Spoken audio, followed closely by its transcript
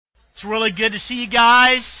It's really good to see you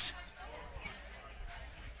guys.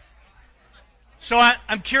 So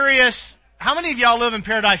I'm curious, how many of y'all live in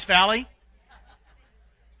Paradise Valley?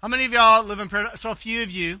 How many of y'all live in Paradise? So a few of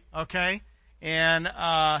you, okay. And,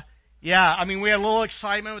 yeah, I mean, we had a little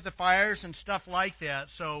excitement with the fires and stuff like that.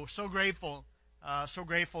 So grateful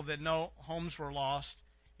that no homes were lost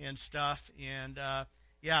and stuff. And,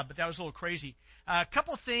 yeah, but that was a little crazy. A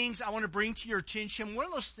couple of things I want to bring to your attention. One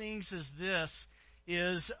of those things is this,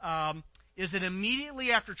 is that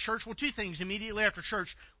immediately after church, well, two things immediately after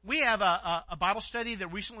church. We have a Bible study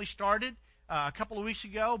that recently started, a couple of weeks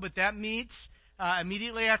ago, but that meets,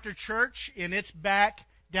 immediately after church, and it's back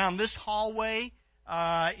down this hallway,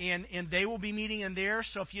 and they will be meeting in there.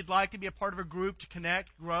 So if you'd like to be a part of a group to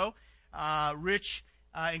connect, grow, Rich,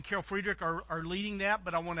 and Carol Friedrich are leading that,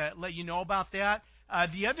 but I want to let you know about that.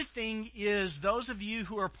 The other thing is those of you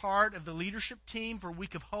who are part of the leadership team for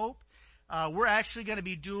Week of Hope, we're actually going to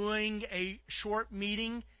be doing a short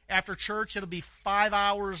meeting after church. It'll be 5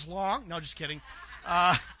 hours long. No, just kidding.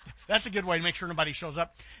 That's a good way to make sure nobody shows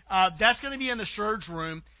up. That's going to be in the surge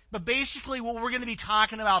room. But basically what we're going to be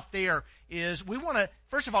talking about there is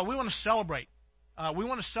first of all, we want to celebrate. We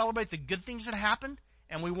want to celebrate the good things that happened,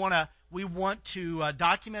 and we want to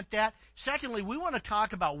document that. Secondly, we want to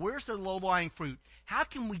talk about where's the low-lying fruit. How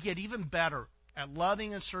can we get even better at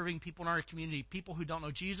loving and serving people in our community, people who don't know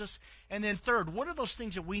Jesus? And then third, what are those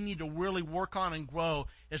things that we need to really work on and grow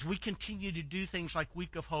as we continue to do things like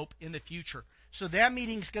Week of Hope in the future? So that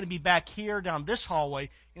meeting is going to be back here down this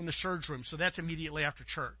hallway in the surge room. So that's immediately after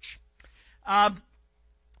church.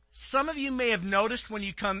 Some of you may have noticed when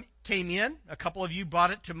you came in, a couple of you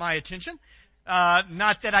brought it to my attention.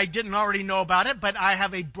 Not that I didn't already know about it, but I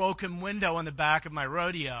have a broken window in the back of my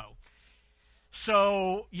rodeo.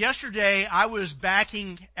 So yesterday I was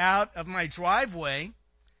backing out of my driveway.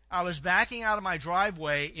 And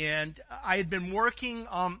I had been working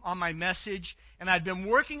on my message, and I'd been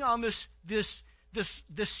working on this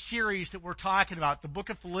series that we're talking about, the book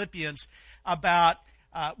of Philippians, about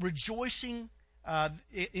rejoicing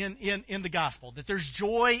in the gospel, that there's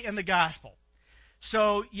joy in the gospel.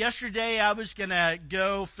 So yesterday I was gonna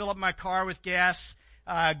go fill up my car with gas,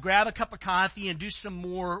 grab a cup of coffee and do some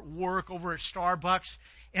more work over at Starbucks.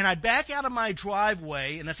 And I back out of my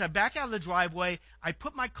driveway, and as I back out of the driveway, I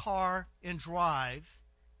put my car in drive,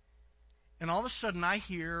 and all of a sudden I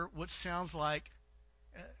hear what sounds like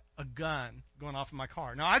a gun going off in my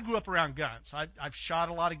car. Now, I grew up around guns. I've shot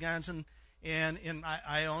a lot of guns, and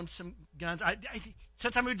I own some guns.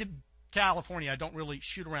 Since I moved to California, I don't really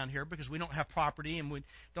shoot around here because we don't have property, and we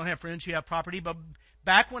don't have friends who have property. But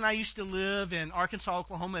back when I used to live in Arkansas,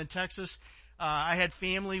 Oklahoma, and Texas, I had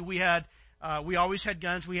family. We always had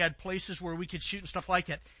guns. We had places where we could shoot and stuff like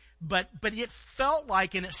that. But it felt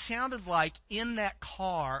like, and it sounded like in that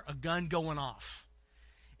car, a gun going off.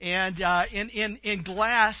 And, in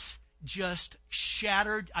glass just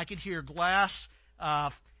shattered. I could hear glass,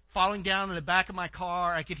 falling down in the back of my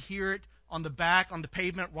car. I could hear it on the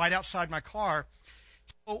pavement right outside my car.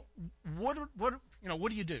 So what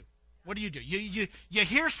do you do? What do you do? You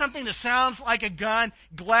hear something that sounds like a gun,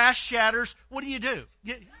 glass shatters. What do?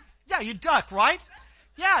 Yeah, you duck, right?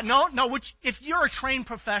 Yeah, no, if you're a trained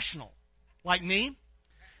professional like me,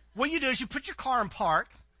 what you do is you put your car in park,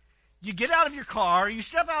 you get out of your car, you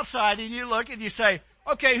step outside and you look and you say,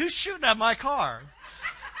 okay, who's shooting at my car?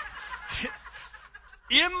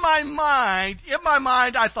 In my mind,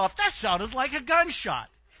 I thought that sounded like a gunshot.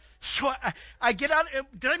 So I get out.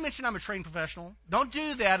 Did I mention I'm a trained professional? Don't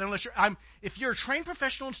do that unless if you're a trained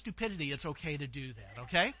professional in stupidity, it's okay to do that,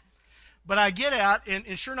 okay? But I get out,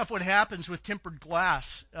 and sure enough, what happens with tempered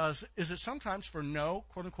glass is that sometimes for no,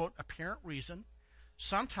 quote-unquote, apparent reason,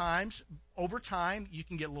 sometimes over time you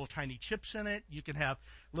can get little tiny chips in it. You can have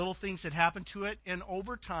little things that happen to it. And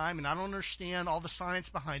over time, and I don't understand all the science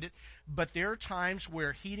behind it, but there are times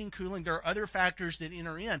where heating, cooling, there are other factors that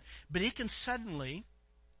enter in. But it can suddenly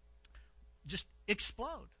just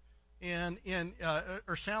explode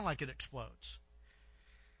or sound like it explodes.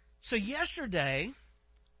 So yesterday,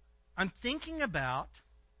 I'm thinking about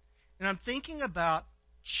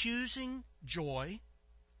choosing joy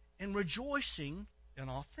and rejoicing in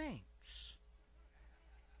all things.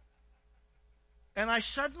 And I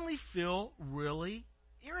suddenly feel really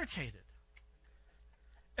irritated.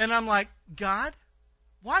 And I'm like, God,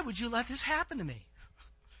 why would you let this happen to me?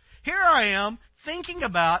 Here I am thinking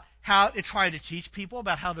about how to try to teach people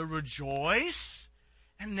about how to rejoice,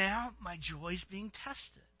 and now my joy is being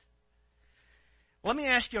tested. Let me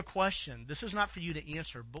ask you a question. This is not for you to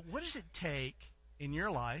answer, but what does it take in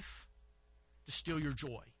your life to steal your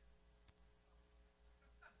joy?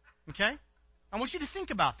 Okay? I want you to think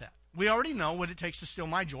about that. We already know what it takes to steal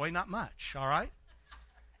my joy, not much, all right?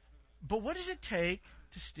 But what does it take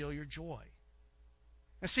to steal your joy?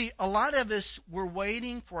 And see, a lot of us, we're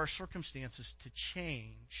waiting for our circumstances to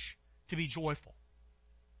change to be joyful.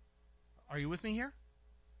 Are you with me here?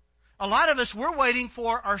 A lot of us, we're waiting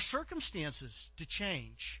for our circumstances to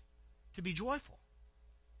change to be joyful.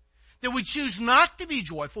 That we choose not to be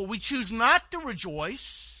joyful, we choose not to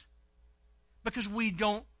rejoice because we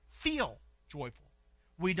don't feel joyful.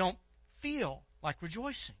 We don't feel like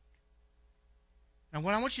rejoicing. Now,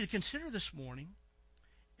 what I want you to consider this morning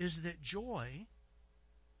is that joy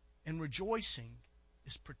and rejoicing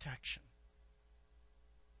is protection.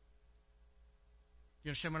 You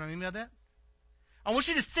understand what I mean by that? I want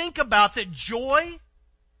you to think about that joy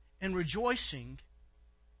and rejoicing,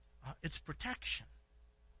 it's protection.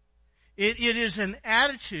 It is an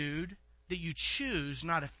attitude that you choose,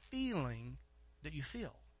 not a feeling that you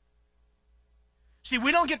feel. See,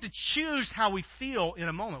 we don't get to choose how we feel in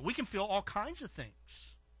a moment. We can feel all kinds of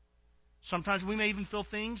things. Sometimes we may even feel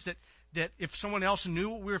things that if someone else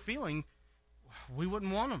knew what we were feeling, we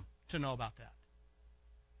wouldn't want them to know about that.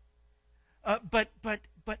 But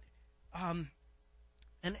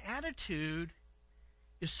an attitude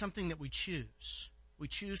is something that we choose. We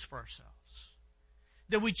choose for ourselves.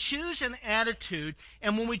 That we choose an attitude,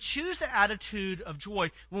 and when we choose the attitude of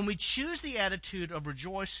joy, when we choose the attitude of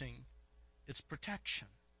rejoicing, it's protection.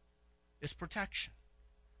 It's protection.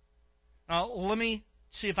 Now, let me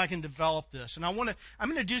see if I can develop this. And I'm going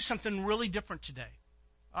to do something really different today.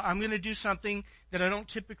 I'm going to do something that I don't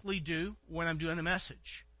typically do when I'm doing a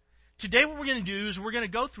message. Today what we're going to do is we're going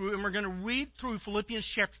to go through and we're going to read through Philippians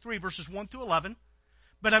chapter 3, verses 1 through 11.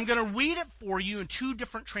 But I'm going to read it for you in two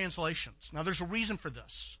different translations. Now, there's a reason for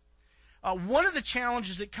this. One of the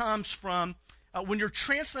challenges that comes from when you're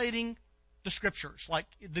translating the Scriptures, like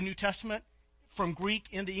the New Testament, from Greek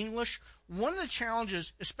into English, one of the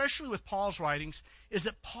challenges, especially with Paul's writings, is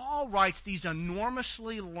that Paul writes these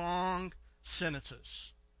enormously long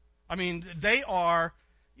sentences. I mean, they're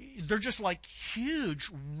just like huge,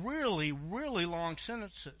 really, really long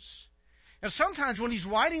sentences. And sometimes when he's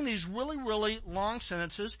writing these really, really long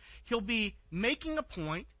sentences, he'll be making a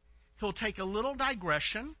point. He'll take a little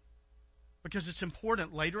digression because it's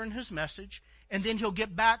important later in his message, and then he'll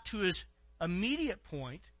get back to his immediate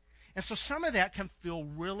point. And so some of that can feel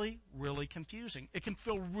really, really confusing. It can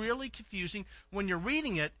feel really confusing when you're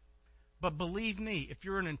reading it, but believe me, if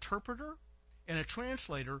you're an interpreter and a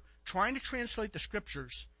translator trying to translate the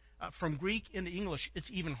Scriptures from Greek into English, it's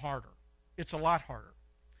even harder. It's a lot harder.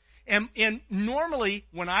 And normally,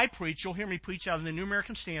 when I preach, you'll hear me preach out of the New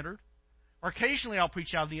American Standard, or occasionally I'll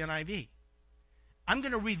preach out of the NIV. I'm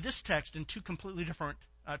going to read this text in two completely different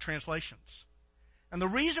translations. And the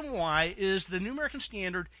reason why is the New American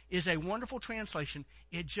Standard is a wonderful translation.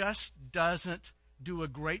 It just doesn't do a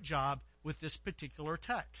great job with this particular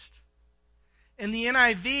text. And the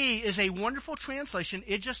NIV is a wonderful translation.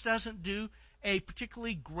 It just doesn't do a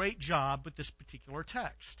particularly great job with this particular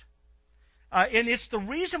text. And it's the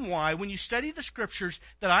reason why when you study the Scriptures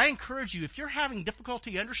that I encourage you, if you're having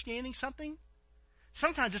difficulty understanding something,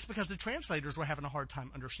 sometimes it's because the translators were having a hard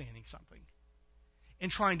time understanding something and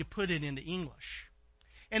trying to put it into English.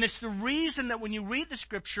 And it's the reason that when you read the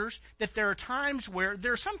Scriptures that there are times where,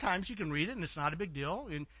 sometimes you can read it and it's not a big deal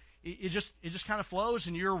and it just kind of flows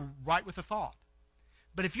and you're right with the thought.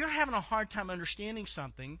 But if you're having a hard time understanding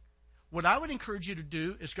something, what I would encourage you to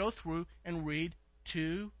do is go through and read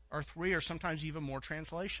 2 or 3 or sometimes even more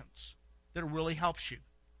translations. That really helps you.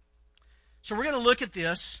 So we're going to look at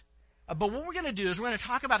this, but what we're going to do is we're going to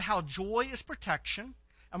talk about how joy is protection,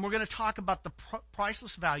 and we're going to talk about the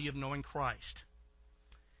priceless value of knowing Christ.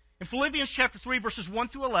 In Philippians chapter 3, verses 1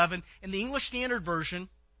 through 11, in the English Standard Version,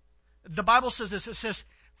 the Bible says this. It says,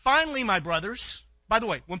 "Finally, my brothers." By the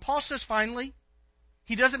way, when Paul says finally,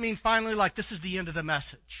 he doesn't mean finally like this is the end of the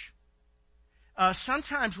message.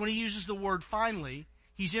 Sometimes when he uses the word finally,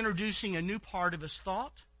 he's introducing a new part of his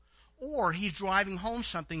thought, or he's driving home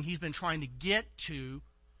something he's been trying to get to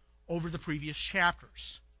over the previous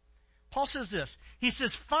chapters. Paul says this. He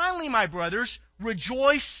says, "Finally, my brothers,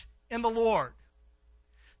 rejoice in the Lord.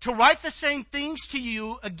 To write the same things to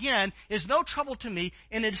you again is no trouble to me,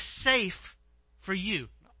 and it is safe for you."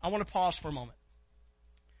 I want to pause for a moment.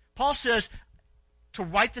 Paul says to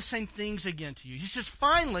write the same things again to you. He says,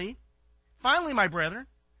 finally, my brethren,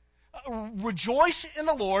 rejoice in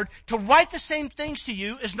the Lord. To write the same things to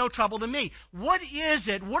you is no trouble to me. What is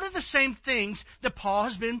it? What are the same things that Paul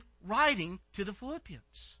has been writing to the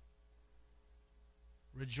Philippians?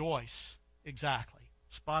 Rejoice. Exactly.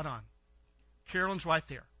 Spot on. Carolyn's right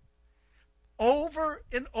there. Over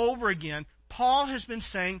and over again, Paul has been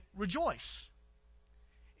saying rejoice.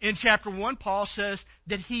 In chapter 1, Paul says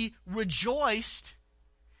that he rejoiced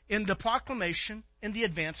in the proclamation and the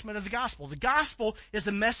advancement of the gospel. The gospel is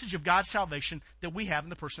the message of God's salvation that we have in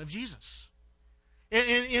the person of Jesus.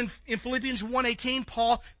 In Philippians 1:18,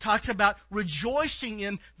 Paul talks about rejoicing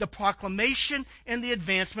in the proclamation and the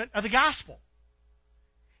advancement of the gospel.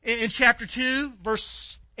 In chapter 2,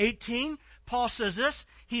 verse 18, Paul says this.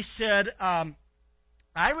 He said,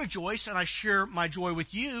 I rejoice and I share my joy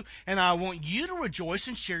with you, and I want you to rejoice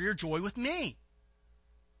and share your joy with me.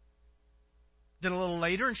 Then a little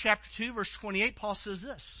later in chapter 2, verse 28, Paul says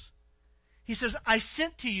this. He says, I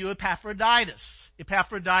sent to you Epaphroditus.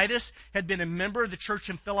 Epaphroditus had been a member of the church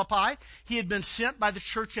in Philippi. He had been sent by the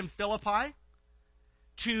church in Philippi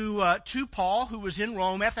to Paul, who was in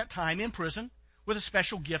Rome at that time in prison, with a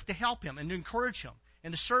special gift to help him and to encourage him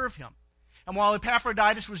and to serve him. And while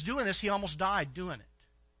Epaphroditus was doing this, he almost died doing it.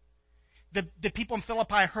 The people in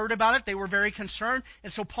Philippi heard about it. They were very concerned.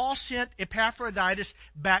 And so Paul sent Epaphroditus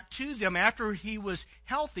back to them after he was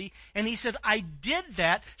healthy. And he said, I did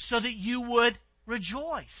that so that you would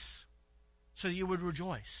rejoice. So that you would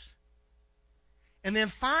rejoice. And then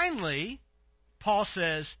finally, Paul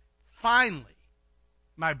says, finally,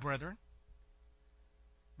 my brethren,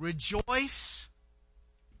 rejoice.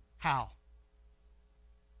 How?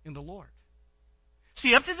 In the Lord.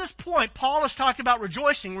 See, up to this point, Paul has talked about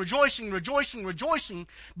rejoicing, but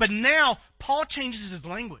now Paul changes his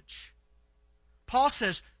language. Paul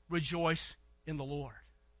says, rejoice in the Lord.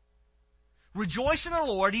 Rejoice in the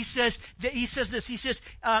Lord. He says this. He says,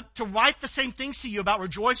 to write the same things to you about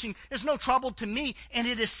rejoicing is no trouble to me, and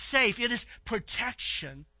it is safe. It is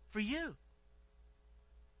protection for you.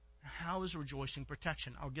 How is rejoicing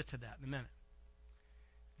protection? I'll get to that in a minute.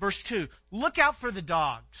 Verse 2, look out for the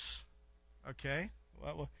dogs. Okay?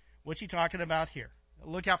 What's he talking about here?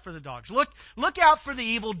 Look out for the dogs. Look out for the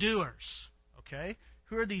evildoers. Okay?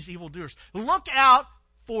 Who are these evildoers? Look out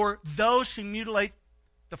for those who mutilate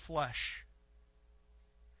the flesh.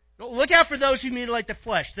 Look out for those who mutilate the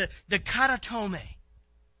flesh. The katatome.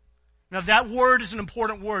 Now that word is an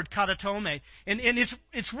important word, katatome. And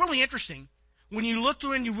it's really interesting. When you look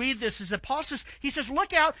through and you read this, is that Paul says, he says,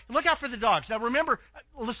 look out for the dogs. Now remember,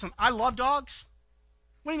 listen, I love dogs.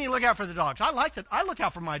 What do you mean look out for the dogs? I like it. I look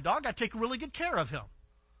out for my dog. I take really good care of him.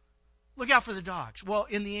 Look out for the dogs. Well,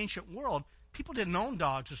 in the ancient world, people didn't own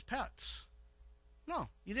dogs as pets. No,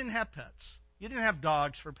 you didn't have pets. You didn't have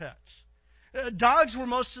dogs for pets. Dogs were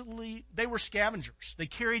they were scavengers. They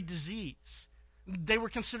carried disease. They were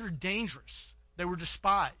considered dangerous. They were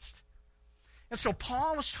despised. And so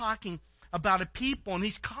Paul is talking about a people, and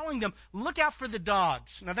he's calling them, look out for the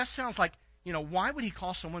dogs. Now that sounds like, why would he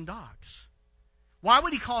call someone dogs? Why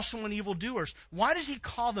would he call someone evildoers? Why does he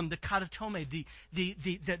call them the katatome, the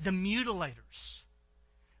mutilators?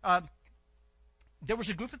 There was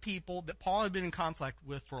a group of people that Paul had been in conflict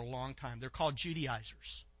with for a long time. They're called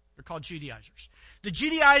Judaizers. The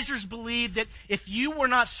Judaizers believed that if you were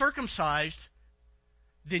not circumcised,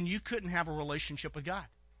 then you couldn't have a relationship with God.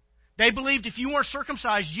 They believed if you weren't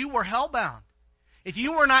circumcised, you were hellbound. If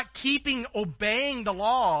you were not obeying the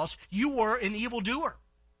laws, you were an evildoer.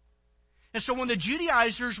 And so when the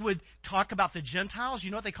Judaizers would talk about the Gentiles,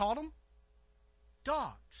 you know what they called them?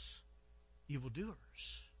 Dogs.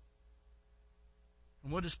 Evildoers.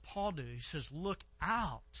 And what does Paul do? He says, look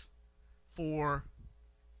out for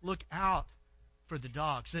the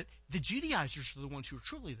dogs. That the Judaizers are the ones who are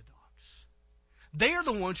truly the dogs. They are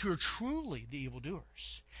the ones who are truly the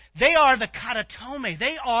evildoers. They are the katatome.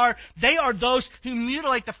 They are those who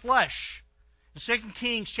mutilate the flesh. In 2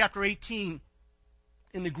 Kings chapter 18,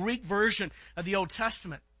 in the Greek version of the Old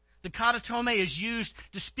Testament, the katatome is used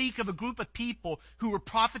to speak of a group of people who were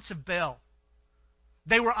prophets of Baal.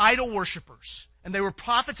 They were idol worshipers, and they were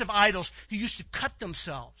prophets of idols who used to cut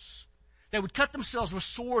themselves. They would cut themselves with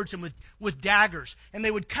swords and with daggers, and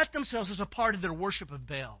they would cut themselves as a part of their worship of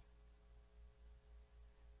Baal.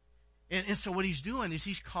 And so what he's doing is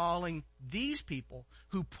he's calling these people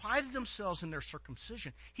who prided themselves in their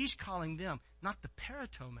circumcision, he's calling them not the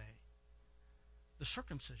peritome, the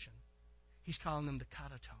circumcision. He's calling them the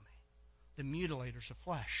katatome, the mutilators of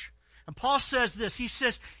flesh. And Paul says this. He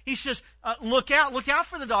says, look out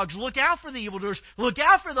for the dogs, look out for the evildoers, look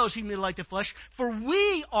out for those who mutilate the flesh, for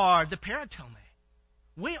we are the peritome.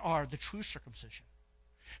 We are the true circumcision,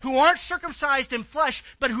 who aren't circumcised in flesh,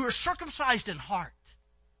 but who are circumcised in heart.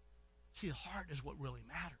 See, the heart is what really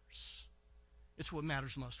matters. It's what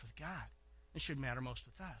matters most with God. It should matter most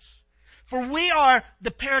with us. For we are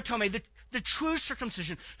the peritome, the true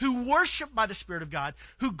circumcision, who worship by the Spirit of God,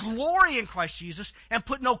 who glory in Christ Jesus, and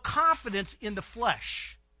put no confidence in the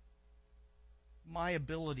flesh. my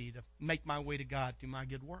ability to make my way to God through my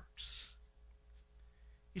good works.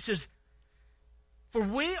 He says, for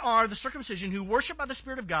we are the circumcision who worship by the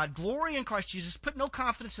Spirit of God, glory in Christ Jesus, put no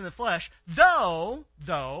confidence in the flesh, though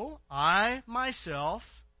I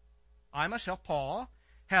myself, Paul,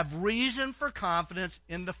 have reason for confidence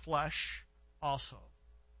in the flesh also.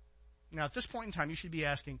 Now, at this point in time, you should be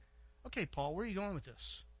asking, okay, Paul, where are you going with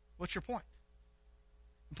this? What's your point?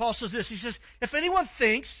 And Paul says this, he says, if anyone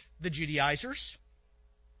thinks, the Judaizers,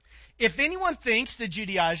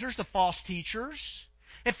 the false teachers,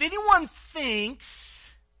 if anyone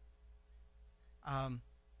thinks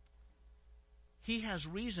he has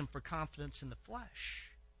reason for confidence in the flesh,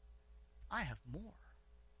 I have more.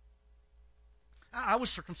 I was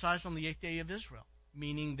circumcised on the 8th day of Israel,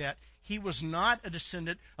 meaning that he was not a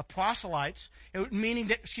descendant of proselytes,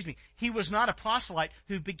 he was not a proselyte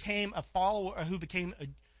who became a follower, or who became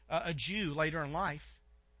a Jew later in life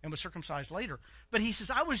and was circumcised later. But he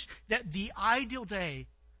says, that the ideal day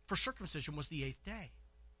for circumcision was the 8th day.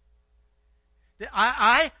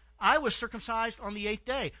 I was circumcised on the 8th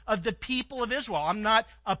day of the people of Israel. I'm not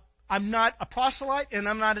a proselyte, and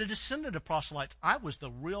I'm not a descendant of proselytes. I was the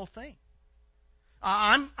real thing.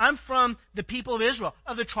 I'm from the people of Israel,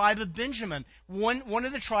 of the tribe of Benjamin. One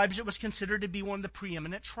of the tribes that was considered to be one of the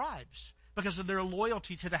preeminent tribes because of their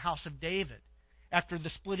loyalty to the house of David after the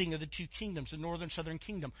splitting of the two kingdoms, the northern and southern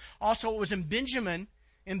kingdom. Also, it was in Benjamin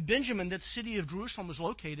that the city of Jerusalem was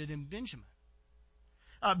located in Benjamin.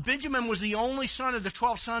 Benjamin was the only son of the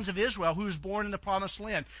 12 sons of Israel who was born in the promised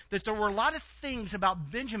land. That there were a lot of things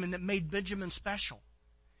about Benjamin that made Benjamin special.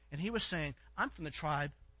 And he was saying, I'm from the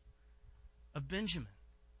tribe of Benjamin,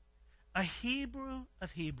 a Hebrew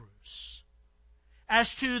of Hebrews.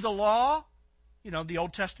 As to the law, the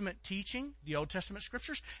Old Testament teaching, the Old Testament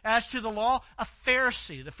scriptures. As to the law, a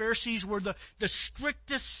Pharisee. The Pharisees were the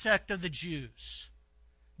strictest sect of the Jews,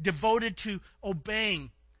 devoted to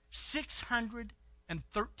obeying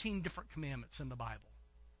 613 different commandments in the Bible.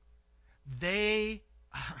 They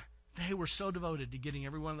were so devoted to getting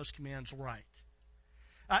every one of those commands right.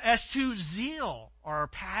 As to zeal or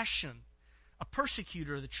passion, a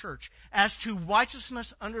persecutor of the church. As to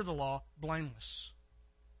righteousness under the law, blameless.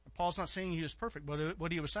 Paul's not saying he was perfect, but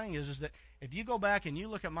what he was saying is that if you go back and you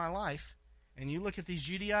look at my life, and you look at these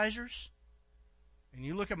Judaizers, and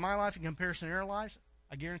you look at my life in comparison to their lives,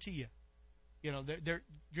 I guarantee you, you're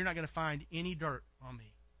not going to find any dirt on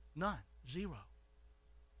me. None. Zero.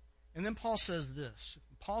 And then Paul says this.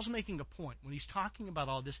 Paul's making a point. When he's talking about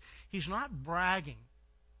all this, he's not bragging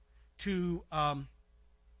to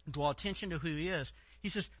draw attention to who he is. He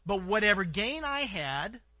says, but whatever gain I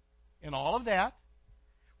had in all of that,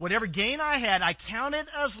 I counted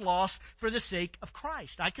as loss for the sake of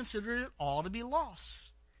Christ. I considered it all to be loss.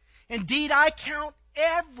 Indeed, I count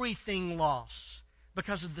everything loss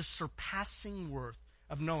because of the surpassing worth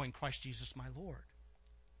of knowing Christ Jesus my Lord.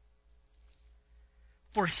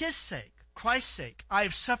 For his sake, Christ's sake, I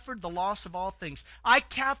have suffered the loss of all things. I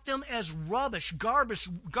count them as rubbish, garbage,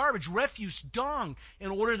 refuse, dung, in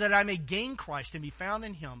order that I may gain Christ and be found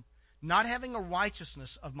in him, not having a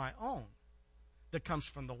righteousness of my own that comes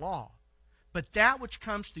from the law, but that which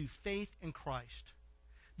comes through faith in Christ.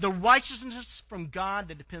 The righteousness from God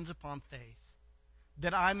that depends upon faith,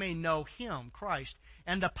 that I may know him, Christ,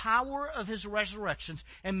 and the power of his resurrections,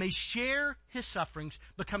 and may share his sufferings,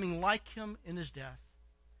 becoming like him in his death,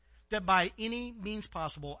 that by any means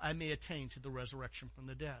possible I may attain to the resurrection from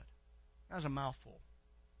the dead. That's a mouthful,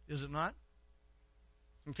 is it not?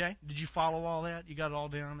 Okay? Did you follow all that? You got it all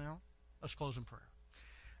down now? Let's close in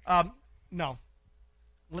prayer. No.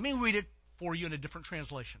 Let me read it for you in a different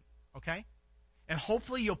translation, okay? And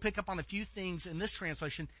hopefully you'll pick up on a few things in this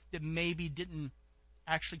translation that maybe didn't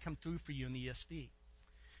actually come through for you in the ESV.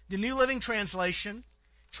 The New Living Translation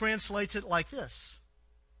translates it like this.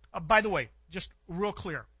 By the way, just real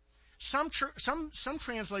clear. Some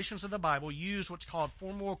translations of the Bible use what's called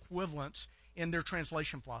formal equivalents in their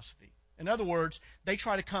translation philosophy. In other words, they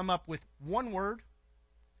try to come up with one word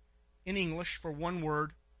in English for one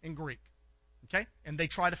word in Greek. Okay? And they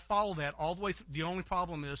try to follow that all the way through. The only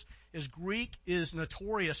problem is Greek is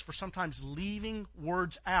notorious for sometimes leaving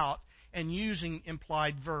words out and using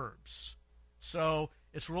implied verbs. So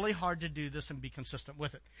it's really hard to do this and be consistent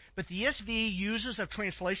with it. But the ESV uses a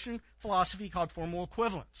translation philosophy called formal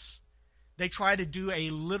equivalence. They try to do a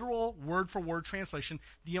literal word-for-word translation.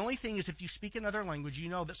 The only thing is if you speak another language, you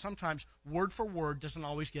know that sometimes word for word doesn't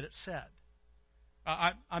always get it said.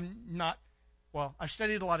 I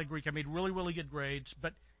studied a lot of Greek. I made really, really good grades,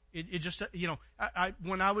 but it just,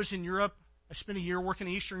 when I was in Europe, I spent a year working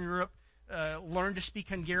in Eastern Europe, learned to speak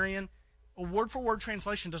Hungarian. A word-for-word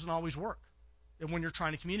translation doesn't always work. when you're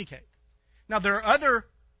trying to communicate. Now, there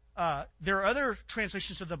are other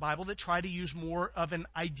translations of the Bible that try to use more of an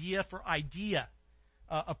idea for idea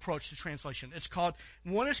approach to translation.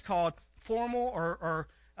 One is called formal or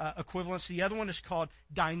equivalence. The other one is called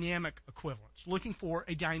dynamic equivalence, looking for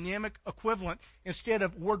a dynamic equivalent instead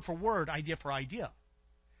of word for word, idea for idea.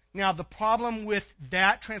 Now, the problem with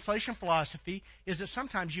that translation philosophy is that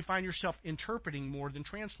sometimes you find yourself interpreting more than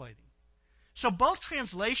translating. So both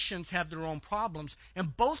translations have their own problems,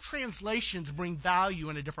 and both translations bring value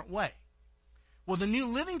in a different way. Well, the New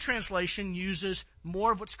Living Translation uses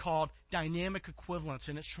more of what's called dynamic equivalence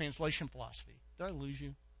in its translation philosophy. Did I lose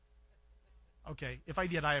you? Okay, if I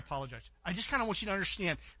did, I apologize. I just kind of want you to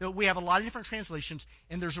understand that we have a lot of different translations,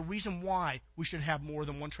 and there's a reason why we should have more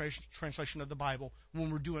than one translation of the Bible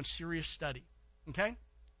when we're doing serious study. Okay?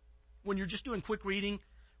 When you're just doing quick reading,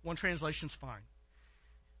 one translation's fine.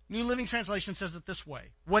 New Living Translation says it this way.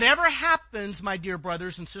 Whatever happens, my dear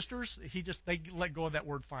brothers and sisters, they let go of that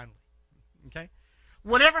word finally. Okay?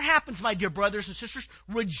 Whatever happens, my dear brothers and sisters,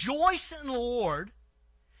 rejoice in the Lord.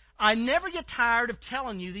 I never get tired of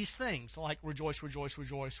telling you these things, like rejoice, rejoice,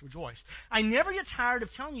 rejoice, rejoice. I never get tired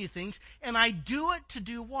of telling you things, and I do it to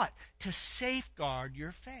do what? To safeguard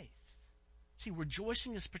your faith. See,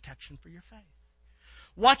 rejoicing is protection for your faith.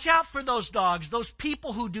 Watch out for those dogs, those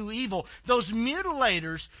people who do evil, those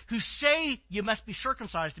mutilators who say you must be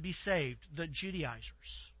circumcised to be saved, the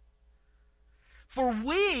Judaizers. For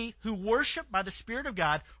we who worship by the Spirit of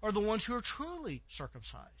God are the ones who are truly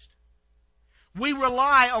circumcised. We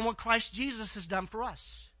rely on what Christ Jesus has done for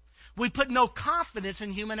us. We put no confidence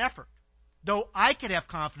in human effort, though I could have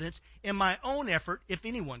confidence in my own effort if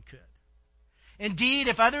anyone could. Indeed,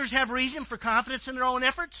 if others have reason for confidence in their own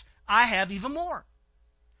efforts, I have even more.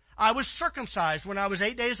 I was circumcised when I was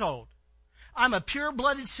 8 days old. I'm a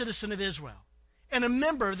pure-blooded citizen of Israel and a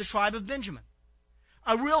member of the tribe of Benjamin,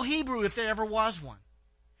 a real Hebrew if there ever was one.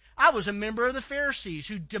 I was a member of the Pharisees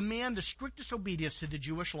who demand the strictest obedience to the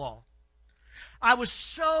Jewish law. I was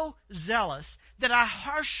so zealous that I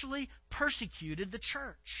harshly persecuted the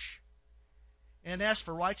church. And as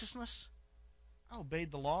for righteousness, I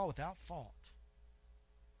obeyed the law without fault.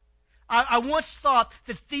 I once thought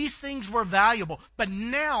that these things were valuable, but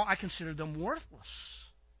now I consider them worthless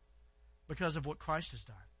because of what Christ has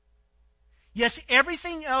done. Yes,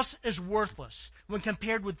 everything else is worthless when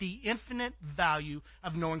compared with the infinite value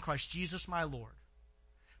of knowing Christ Jesus my Lord.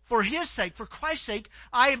 For His sake, for Christ's sake,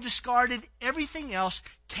 I have discarded everything else,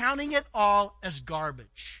 counting it all as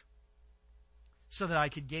garbage, so that I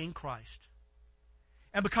could gain Christ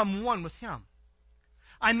and become one with Him.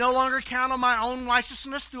 I no longer count on my own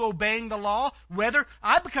righteousness through obeying the law. Rather,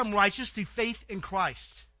 I become righteous through faith in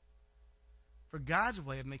Christ. For God's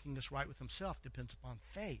way of making us right with Himself depends upon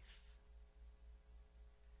faith.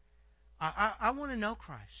 I want to know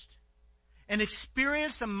Christ and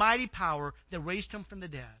experience the mighty power that raised Him from the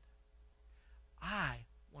dead. I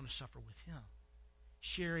want to suffer with Him,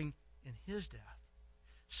 sharing in His death,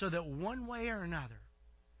 so that one way or another,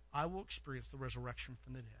 I will experience the resurrection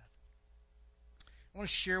from the dead. I want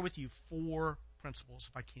to share with you 4 principles,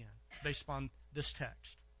 if I can, based upon this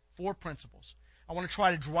text. 4 principles. I want to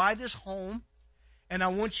try to drive this home, and I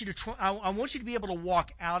want you to be able to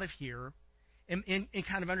walk out of here and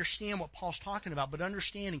kind of understand what Paul's talking about, but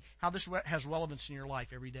understanding how this has relevance in your life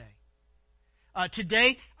every day.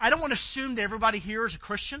 Today, I don't want to assume that everybody here is a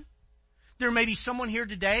Christian. There may be someone here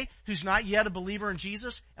today who's not yet a believer in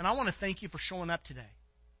Jesus, and I want to thank you for showing up today.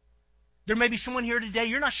 There may be someone here today,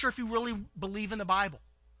 you're not sure if you really believe in the Bible.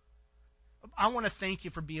 I want to thank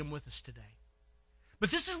you for being with us today.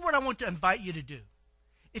 But this is what I want to invite you to do.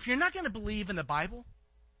 If you're not going to believe in the Bible,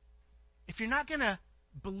 if you're not going to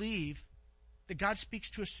believe that God speaks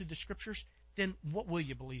to us through the Scriptures, then what will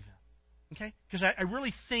you believe in? Okay? Because I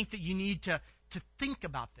really think that you need to think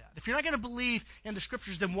about that. If you're not going to believe in the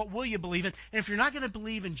Scriptures, then what will you believe in? And if you're not going to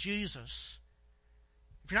believe in Jesus,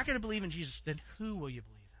 then who will you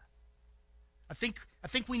believe in? I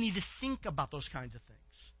think we need to think about those kinds of things.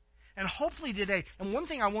 And hopefully today, and one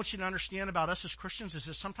thing I want you to understand about us as Christians is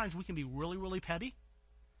that sometimes we can be really, really petty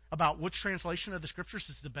about which translation of the Scriptures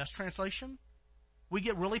is the best translation. We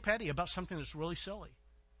get really petty about something that's really silly.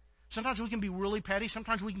 Sometimes we can be really petty.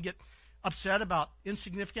 Sometimes we can get upset about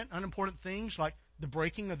insignificant, unimportant things like the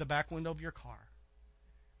breaking of the back window of your car.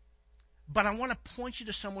 But I want to point you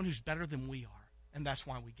to someone who's better than we are, and that's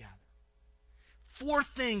why we gather. 4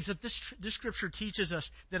 things that this Scripture teaches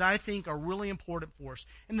us that I think are really important for us.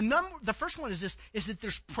 And the first one is this, is that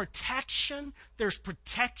there's protection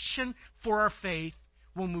for our faith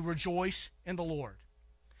when we rejoice in the Lord.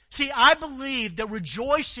 See, I believe that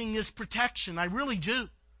rejoicing is protection. I really do.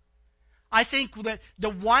 I think that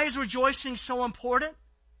why is rejoicing so important?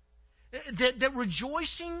 That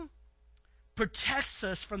rejoicing protects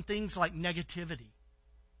us from things like negativity.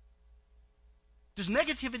 Does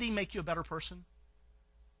negativity make you a better person?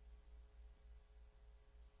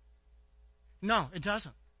 No, it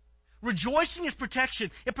doesn't. Rejoicing is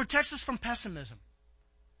protection. It protects us from pessimism.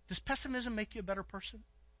 Does pessimism make you a better person?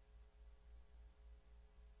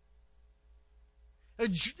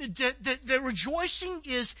 The rejoicing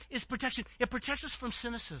is protection. It protects us from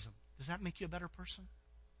cynicism. Does that make you a better person?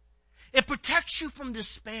 It protects you from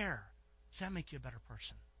despair. Does that make you a better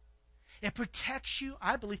person? It protects you,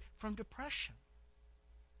 I believe, from depression.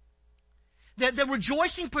 The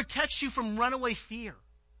rejoicing protects you from runaway fear.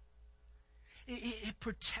 It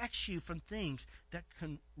protects you from things that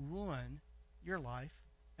can ruin your life,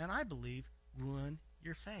 and I believe ruin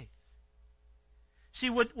your faith. See,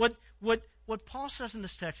 what Paul says in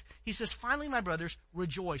this text, he says, finally, my brothers,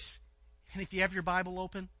 rejoice. And if you have your Bible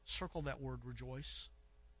open, circle that word rejoice.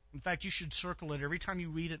 In fact, you should circle it every time you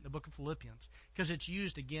read it in the book of Philippians, because it's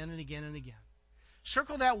used again and again and again.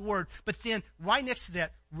 Circle that word, but then right next to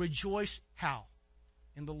that, rejoice how?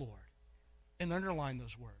 In the Lord. And underline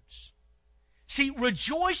those words. See,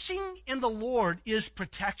 rejoicing in the Lord is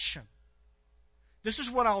protection. This is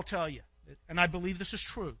what I'll tell you, and I believe this is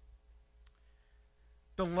true.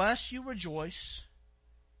 The less you rejoice,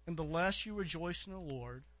 and the less you rejoice in the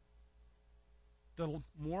Lord, the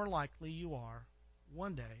more likely you are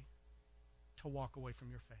one day to walk away from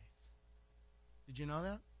your faith. Did you know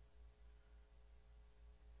that?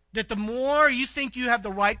 That the more you think you have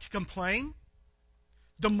the right to complain,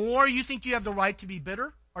 the more you think you have the right to be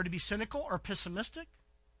bitter or to be cynical or pessimistic,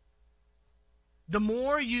 the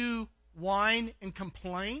more you whine and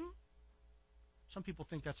complain. Some people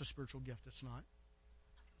think that's a spiritual gift. It's not.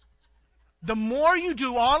 The more you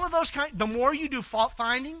do all of those the more you do fault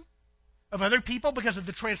finding of other people because of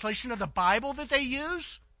the translation of the Bible that they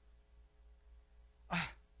use,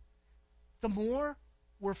 the more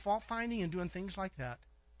we're fault finding and doing things like that,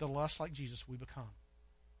 the less like Jesus we become.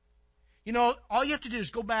 You know, all you have to do is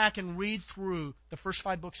go back and read through the first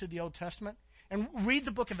 5 books of the Old Testament and read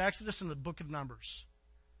the book of Exodus and the book of Numbers.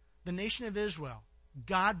 The nation of Israel,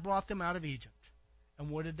 God brought them out of Egypt. And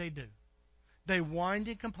what did they do? They whined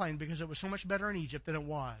and complained because it was so much better in Egypt than it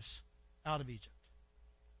was out of Egypt.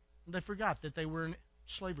 And they forgot that they were in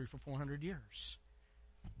slavery for 400 years.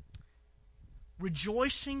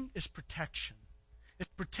 Rejoicing is protection.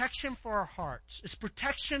 It's protection for our hearts. It's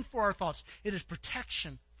protection for our thoughts. It is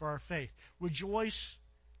protection for our faith. Rejoice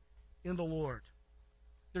in the Lord.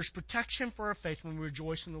 There's protection for our faith when we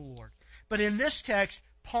rejoice in the Lord. But in this text,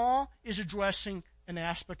 Paul is addressing an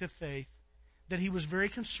aspect of faith that he was very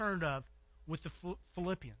concerned of with the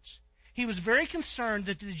Philippians. He was very concerned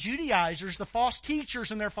that the Judaizers, the false teachers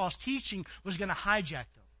and their false teaching was going to hijack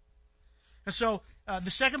them. And so the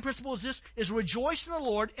second principle is this, is rejoice in the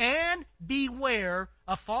Lord and beware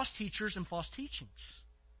of false teachers and false teachings.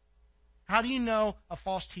 How do you know a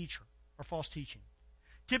false teacher or false teaching?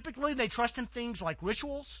 Typically, they trust in things like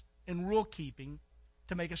rituals and rule keeping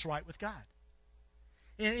to make us right with God.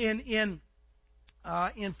 In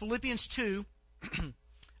Philippians 2,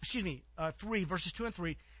 3, verses 2 and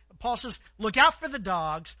 3, Paul says, look out for the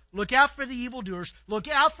dogs, look out for the evildoers, look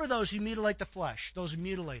out for those who mutilate the flesh, those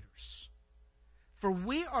mutilators. For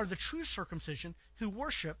we are the true circumcision who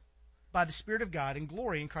worship by the Spirit of God and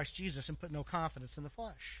glory in Christ Jesus and put no confidence in the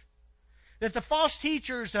flesh. That the false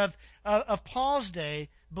teachers of Paul's day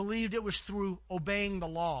believed it was through obeying the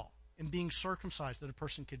law and being circumcised that a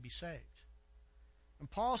person could be saved. And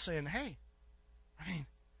Paul's saying, hey,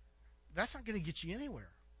 that's not going to get you anywhere.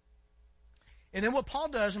 And then what Paul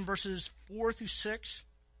does in verses 4 through 6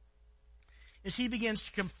 is he begins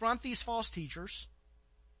to confront these false teachers.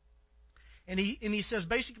 And he says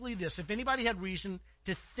basically this, if anybody had reason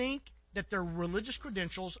to think that their religious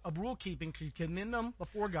credentials of rule keeping could commend them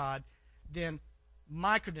before God, then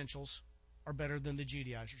my credentials are better than the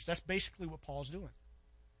Judaizers. That's basically what Paul's doing.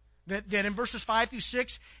 That in verses 5 through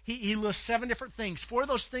 6, he lists 7 different things. 4 of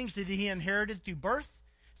those things that he inherited through birth.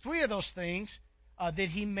 3 of those things that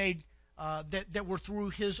he made that were through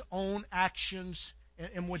his own actions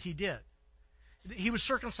and what he did. He was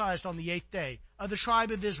circumcised on the 8th day, of the tribe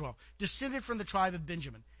of Israel, descended from the tribe of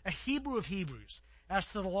Benjamin, a Hebrew of Hebrews. As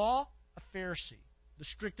to the law, a Pharisee, the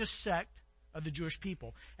strictest sect of the Jewish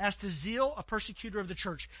people. As to zeal, a persecutor of the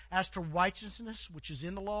church. As to righteousness, which is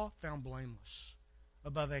in the law, found blameless,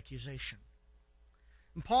 above accusation.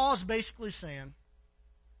 And Paul is basically saying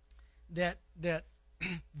that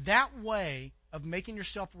that way of making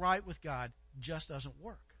yourself right with God just doesn't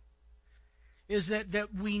work. Is that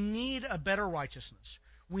we need a better righteousness.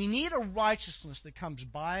 We need a righteousness that comes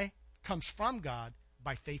from God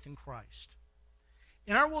by faith in Christ.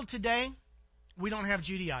 In our world today, we don't have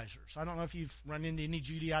Judaizers. I don't know if you've run into any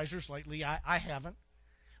Judaizers lately. I haven't.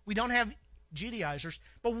 We don't have Judaizers.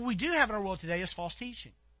 But what we do have in our world today is false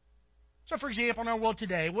teaching. So, for example, in our world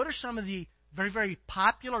today, what are some of the very, very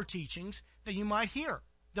popular teachings that you might hear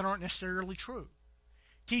that aren't necessarily true?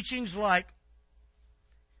 Teachings like,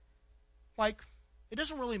 it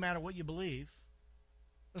doesn't really matter what you believe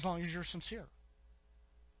as long as you're sincere.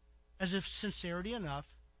 As if sincerity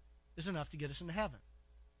is enough to get us into heaven.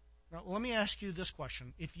 Now, let me ask you this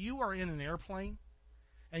question. If you are in an airplane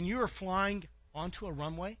and you are flying onto a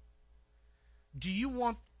runway, do you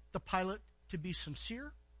want the pilot to be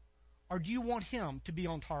sincere, or do you want him to be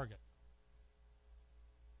on target?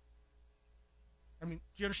 I mean,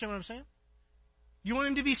 do you understand what I'm saying? Do you want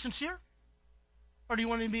him to be sincere, or do you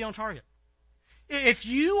want him to be on target? If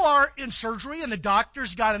you are in surgery and the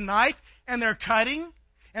doctor's got a knife and they're cutting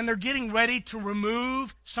and they're getting ready to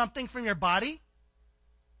remove something from your body,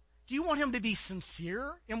 do you want him to be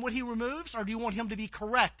sincere in what he removes, or do you want him to be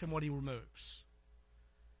correct in what he removes?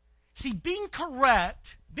 See, being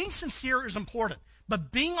correct, being sincere is important,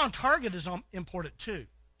 but being on target is important too.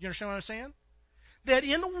 You understand what I'm saying? That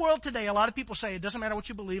in the world today, a lot of people say it doesn't matter what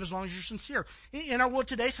you believe as long as you're sincere. In our world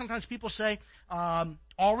today, sometimes people say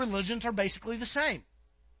all religions are basically the same.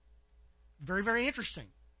 Very, very interesting.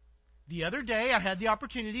 The other day, I had the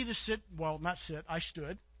opportunity to I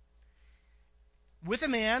stood with a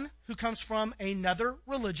man who comes from another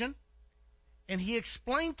religion, and he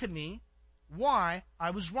explained to me why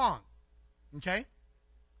I was wrong. Okay?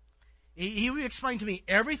 He explained to me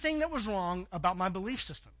everything that was wrong about my belief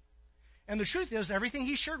system. And the truth is, everything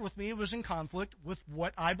he shared with me was in conflict with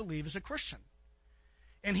what I believe as a Christian.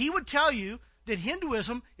 And he would tell you that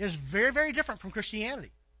Hinduism is very, very different from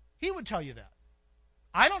Christianity. He would tell you that.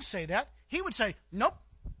 I don't say that. He would say, nope.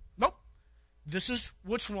 This is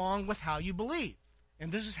what's wrong with how you believe.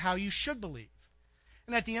 And this is how you should believe.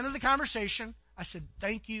 And at the end of the conversation, I said,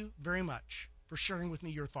 thank you very much for sharing with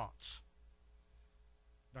me your thoughts.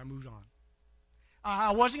 But I moved on.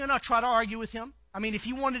 I wasn't going to try to argue with him. I mean, if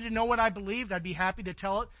he wanted to know what I believed, I'd be happy to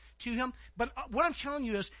tell it to him. But what I'm telling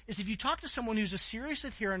you is if you talk to someone who's a serious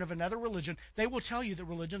adherent of another religion, they will tell you that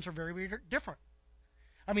religions are very, very different.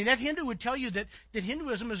 I mean, that Hindu would tell you that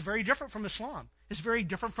Hinduism is very different from Islam. It's very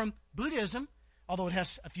different from Buddhism, although it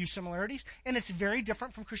has a few similarities. And it's very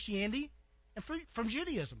different from Christianity and from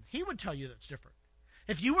Judaism. He would tell you that's different.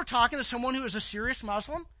 If you were talking to someone who is a serious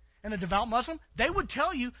Muslim and a devout Muslim, they would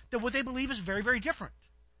tell you that what they believe is very, very different.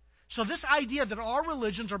 So this idea that all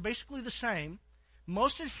religions are basically the same,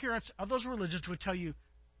 most adherents of those religions would tell you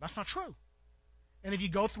that's not true. And if you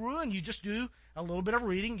go through and you just do a little bit of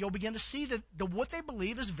reading, you'll begin to see that what they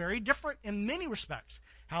believe is very different in many respects.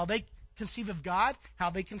 How they conceive of God, how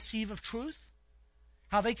they conceive of truth,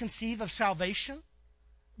 how they conceive of salvation.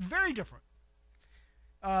 Very different.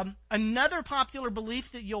 Another popular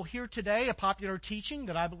belief that you'll hear today, a popular teaching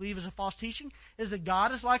that I believe is a false teaching, is that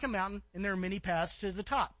God is like a mountain and there are many paths to the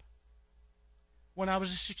top. When I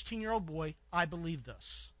was a 16-year-old boy, I believed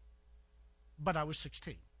this. But I was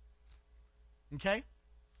 16. Okay?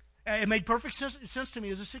 It made perfect sense to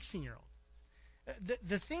me as a 16-year-old.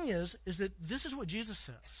 The thing is that this is what Jesus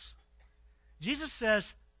says. Jesus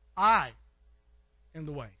says, I am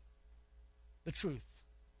the way, the truth,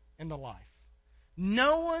 and the life.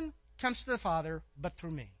 No one comes to the Father but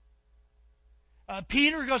through me.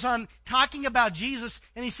 Peter goes on talking about Jesus,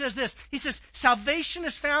 and he says this. He says, salvation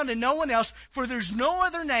is found in no one else, for there's no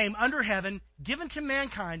other name under heaven given to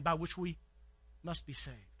mankind by which we must be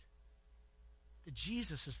saved. That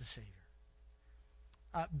Jesus is the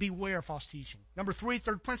Savior. Beware false teaching. Number 3,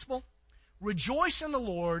 third principle, rejoice in the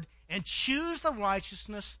Lord and choose the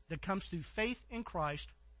righteousness that comes through faith in Christ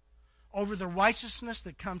over the righteousness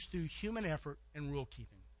that comes through human effort and rule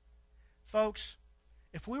keeping. Folks,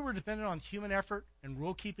 if we were dependent on human effort and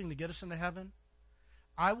rule keeping to get us into heaven,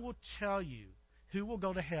 I will tell you who will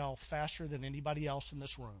go to hell faster than anybody else in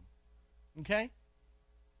this room. Okay?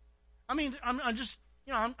 I mean, I'm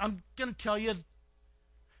going to tell you,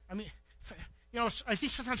 I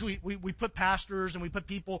think sometimes we put pastors and we put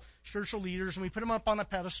people, spiritual leaders, and we put them up on a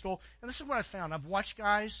pedestal. And this is what I found. I've watched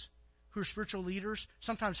guys who are spiritual leaders,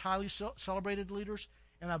 sometimes highly celebrated leaders,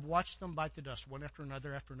 and I've watched them bite the dust one after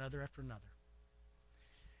another, after another, after another.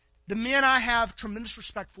 The men I have tremendous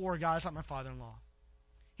respect for are guys like my father-in-law.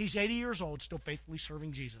 He's 80 years old, still faithfully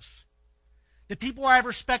serving Jesus. The people I have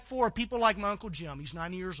respect for are people like my Uncle Jim. He's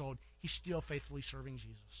 90 years old. He's still faithfully serving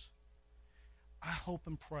Jesus. I hope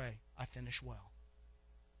and pray I finish well.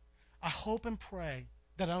 I hope and pray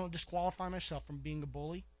that I don't disqualify myself from being a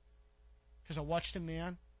bully, because I watched a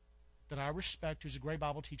man that I respect, who's a great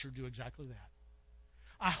Bible teacher, do exactly that.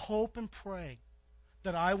 I hope and pray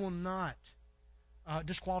that I will not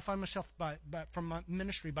disqualify myself from my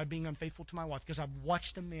ministry by being unfaithful to my wife, because I've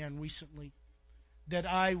watched a man recently that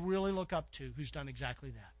I really look up to who's done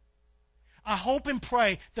exactly that. I hope and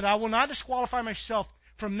pray that I will not disqualify myself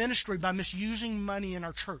from ministry by misusing money in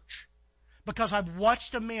our church, because I've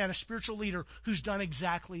watched a man, a spiritual leader, who's done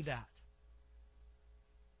exactly that.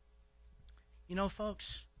 You know,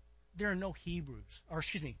 folks, there are no Hebrews.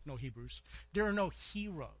 There are no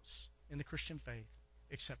heroes in the Christian faith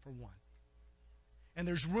except for one. And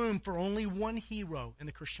there's room for only one hero in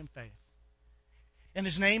the Christian faith. And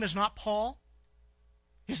his name is not Paul.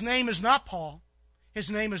 His name is not Paul. His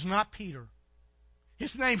name is not Peter.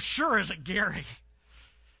 His name sure isn't Gary.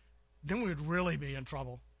 Then we would really be in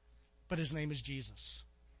trouble. But his name is Jesus.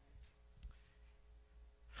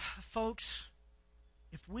 Folks,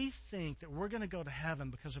 if we think that we're going to go to heaven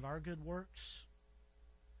because of our good works,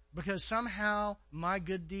 because somehow my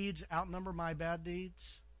good deeds outnumber my bad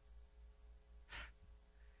deeds,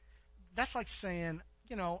 that's like saying,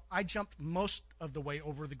 you know, I jumped most of the way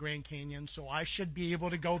over the Grand Canyon, so I should be able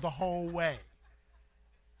to go the whole way.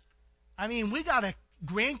 I mean, we got a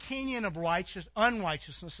Grand Canyon of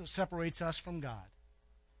unrighteousness that separates us from God.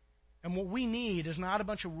 And what we need is not a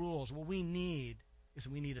bunch of rules. What we need is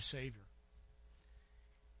we need a Savior.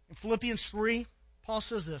 In Philippians 3, Paul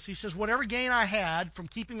says this. He says, whatever gain I had from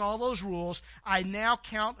keeping all those rules, I now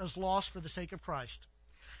count as loss for the sake of Christ.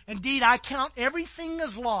 Indeed, I count everything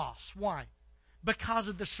as loss. Why? Because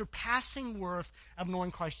of the surpassing worth of knowing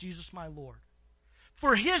Christ Jesus my Lord.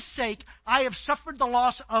 For His sake, I have suffered the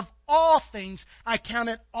loss of all things. I count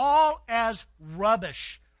it all as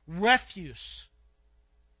rubbish, refuse,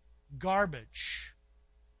 garbage,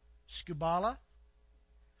 skubala,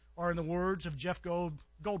 or in the words of Jeff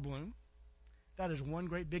Goldblum, that is one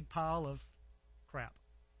great big pile of crap.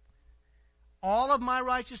 All of my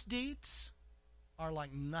righteous deeds are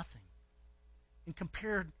like nothing in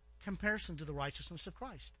comparison to the righteousness of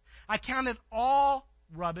Christ. I count it all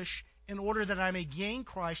rubbish in order that I may gain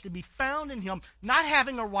Christ and be found in Him, not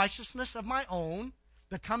having a righteousness of my own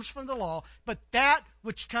that comes from the law, but that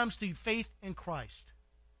which comes through faith in Christ.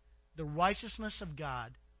 The righteousness of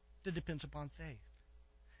God that depends upon faith.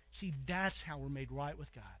 See, that's how we're made right with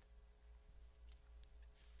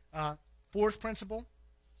God. Fourth principle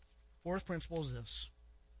is this.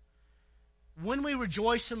 When we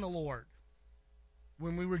rejoice in the Lord,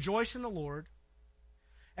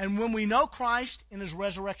 and when we know Christ in His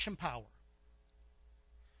resurrection power,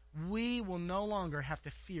 we will no longer have to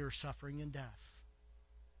fear suffering and death.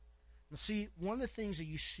 Now see, one of the things that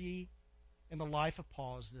you see in the life of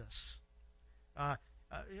Paul is this.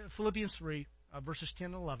 Philippians 3, verses 10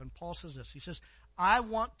 and 11, Paul says this. He says, I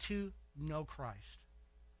want to know Christ.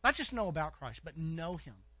 Not just know about Christ, but know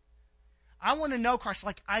Him. I want to know Christ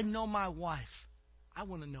like I know my wife. I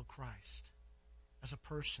want to know Christ as a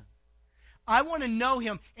person. I want to know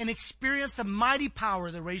Him and experience the mighty power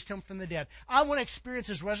that raised Him from the dead. I want to experience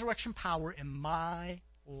His resurrection power in my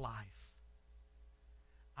life.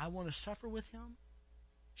 I want to suffer with Him,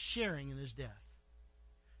 sharing in His death,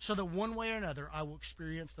 so that one way or another I will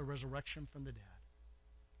experience the resurrection from the dead.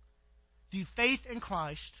 Through faith in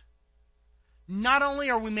Christ, not only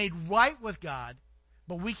are we made right with God,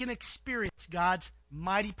 but we can experience God's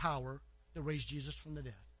mighty power that raised Jesus from the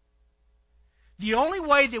dead. The only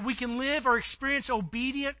way that we can live or experience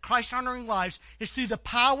obedient, Christ-honoring lives is through the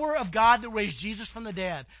power of God that raised Jesus from the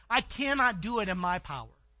dead. I cannot do it in my power.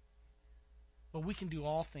 But we can do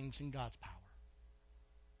all things in God's power.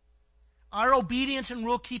 Our obedience and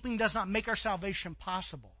rule-keeping does not make our salvation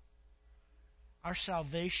possible. Our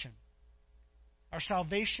salvation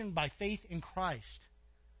by faith in Christ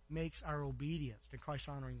makes our obedience to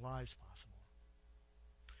Christ-honoring lives possible.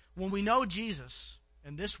 When we know Jesus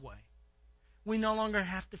in this way, we no longer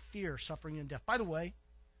have to fear suffering and death. By the way,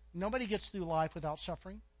 nobody gets through life without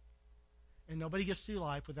suffering, and nobody gets through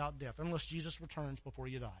life without death, unless Jesus returns before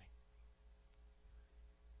you die.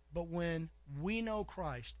 But when we know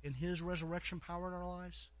Christ and His resurrection power in our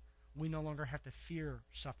lives, we no longer have to fear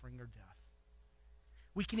suffering or death.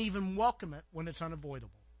 We can even welcome it when it's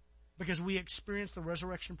unavoidable, because we experience the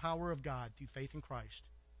resurrection power of God through faith in Christ.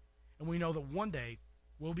 And we know that one day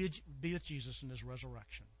we'll be with Jesus in His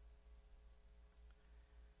resurrection.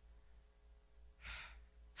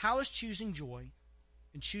 How is choosing joy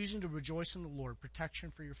and choosing to rejoice in the Lord protection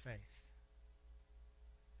for your faith?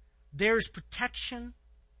 There's protection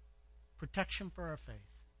for our faith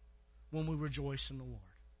when we rejoice in the Lord.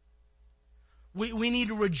 We need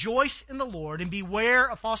to rejoice in the Lord and beware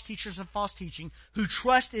of false teachers and false teaching who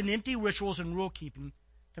trust in empty rituals and rule keeping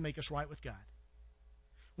to make us right with God.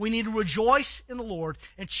 We need to rejoice in the Lord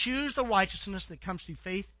and choose the righteousness that comes through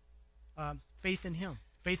faith in Him,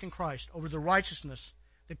 faith in Christ, over the righteousness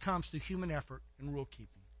that comes through human effort and rule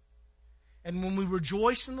keeping. And when we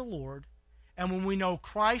rejoice in the Lord, and when we know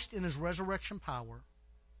Christ in His resurrection power,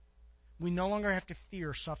 we no longer have to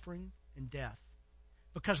fear suffering and death,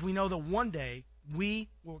 because we know that one day we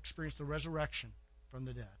will experience the resurrection from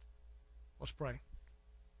the dead. Let's pray.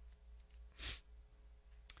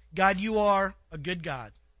 God, you are a good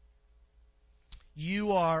God.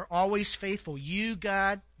 You are always faithful. You,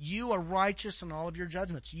 God, you are righteous in all of your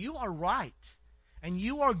judgments. You are right. And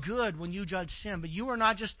you are good when you judge sin, but you are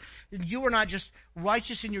not just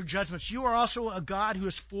righteous in your judgments. You are also a God who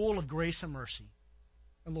is full of grace and mercy.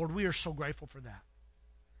 And Lord, we are so grateful for that.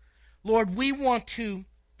 Lord, we want to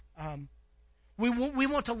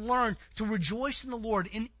learn to rejoice in the Lord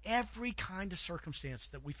in every kind of circumstance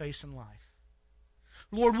that we face in life.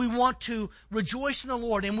 Lord, we want to rejoice in the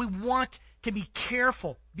Lord, and we want to be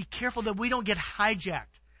careful that we don't get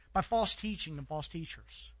hijacked by false teaching and false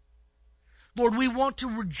teachers. Lord, we want to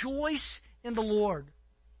rejoice in the Lord.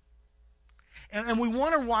 And we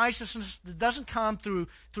want a righteousness that doesn't come through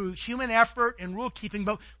human effort and rule keeping,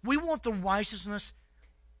 but we want the righteousness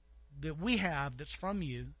that we have that's from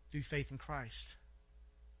you through faith in Christ.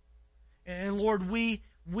 And Lord, we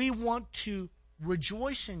want to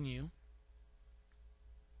rejoice in you,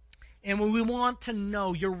 and we want to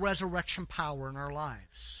know your resurrection power in our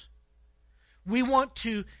lives. We want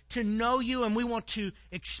to know you, and we want to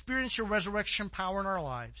experience your resurrection power in our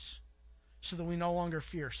lives so that we no longer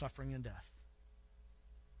fear suffering and death.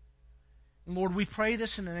 And Lord, we pray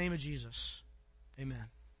this in the name of Jesus. Amen.